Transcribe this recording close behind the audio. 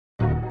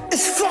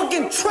It's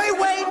fucking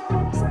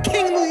Treyway,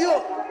 King New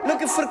York,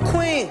 looking for the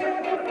queen.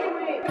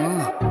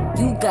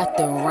 You got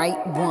the right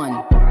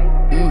one.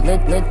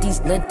 Let these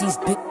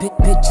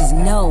bitches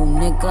know,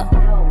 nigga.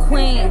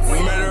 Queens,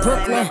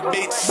 Brooklyn.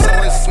 Beatz, so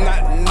it's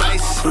not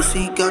nice.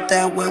 Pussy got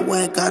that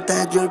wet, got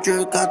that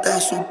drip, got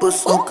that super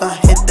soak. I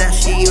hit that,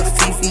 she a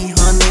FEFE,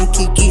 her name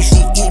Kiki.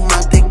 She eat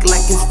my dick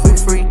like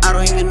it's free. I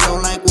don't even know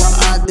like why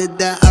I did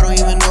that. I don't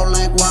even know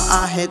like why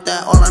I hit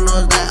that. All I know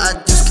is that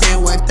I just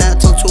can't wipe that.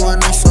 Talk to her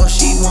nice so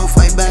she won't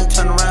fight back.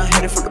 Turn around,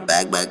 hit it for the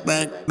back. Bet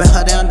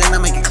her down, then I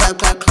make it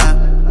clap.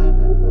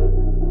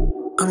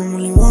 I don't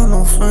really want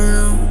no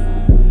friends.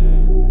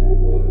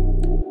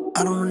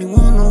 I don't really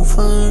want no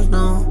friends,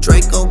 no.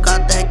 Draco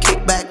got that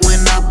kickback when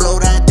I blow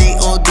that. They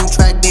all do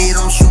track, they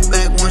don't shoot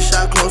back. One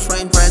shot, close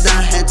range, right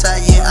down head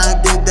tie. Yeah, I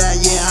did that,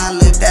 yeah, I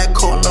lived that.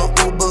 Call a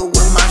Uber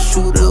with my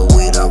shooter,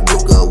 with a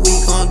Ruger. We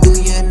gon' do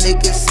your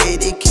niggas say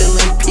they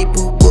killing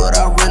people, but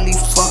I really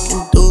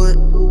fucking do it.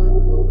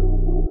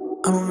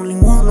 I don't really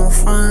want no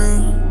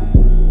friends.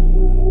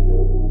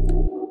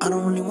 I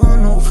don't really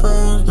want no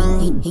friends, no.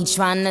 He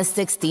tryna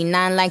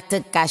 69 like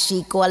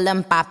Tekashi, call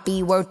him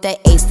Papi, worth the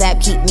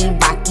ASAP, keep me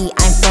rocky.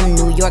 I'm from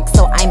New York,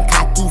 so I'm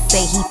cocky.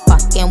 Say he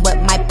fucking with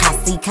my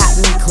posse, caught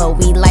me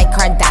Chloe like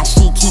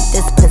Kardashian. Keep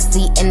this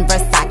pussy in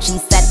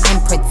Versace, said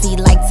I'm pretty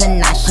like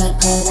Tanashi.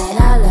 Put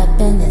it all up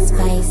in his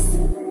face.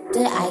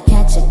 Did I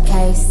catch a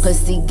case?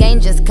 Pussy gang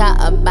just caught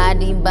a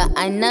body, but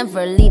I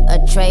never leave a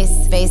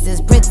trace. Face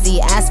is pretty,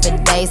 ask for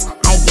days.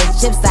 I get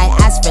chips, I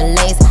ask for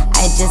lace.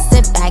 I just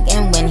sit back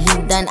and when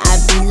he done, I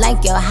be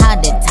like, yo,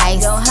 how'd it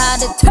taste? Yo,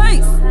 how'd it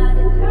taste?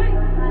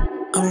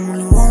 I don't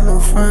really want no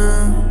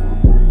friends.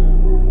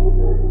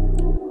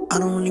 I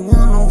don't really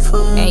want no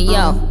friends. Hey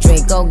yo,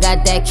 Draco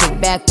got that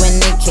kickback. When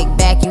they kick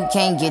back, you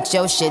can't get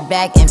your shit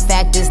back. In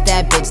fact, it's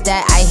that bitch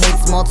that I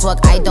hate small talk.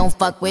 I don't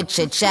fuck with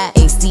chit chat.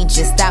 AC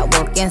just stopped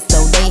working,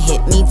 so they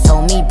hit me.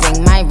 Told me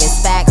bring my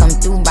wrist back. Come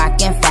through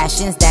rockin'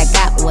 fashions that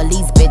got all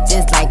these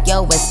bitches like,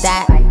 yo, what's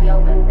that? I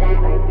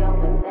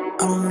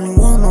don't really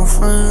want no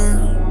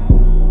friends.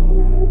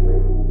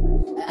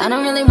 I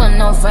don't really want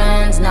no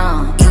friends,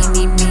 no.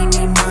 Eeny,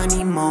 meeny,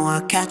 money, mo.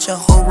 I catch a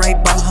hoe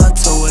right by her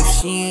toe. If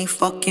she ain't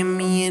fucking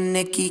me and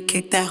Nicki,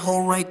 kick that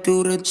hoe right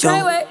through the door.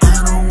 I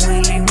don't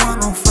really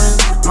want no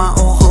friends. My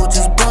old hoe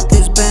just bought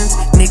this Benz.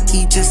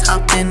 Nicki just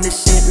hopped in the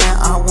shit, now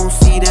I won't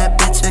see that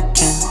bitch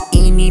again.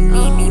 Eeny,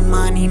 meeny,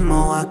 money,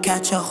 mo. I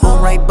catch a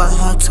hoe right by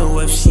her toe.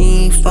 If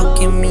she ain't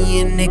fucking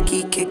me and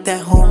Nicki, kick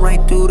that hoe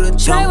right through the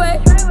door.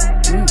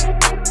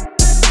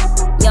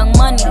 Young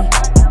money,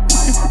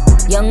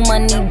 young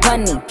money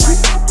bunny.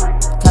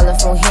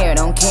 Colorful hair,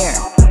 don't care.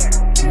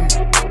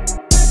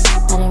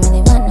 I don't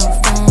really want no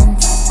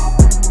friends.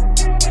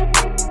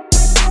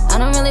 I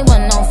don't really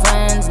want no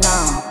friends, no.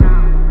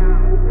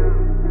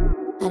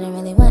 I don't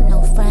really want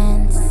no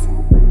friends.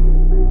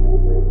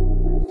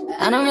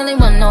 I don't really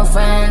want no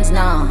friends,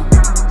 no.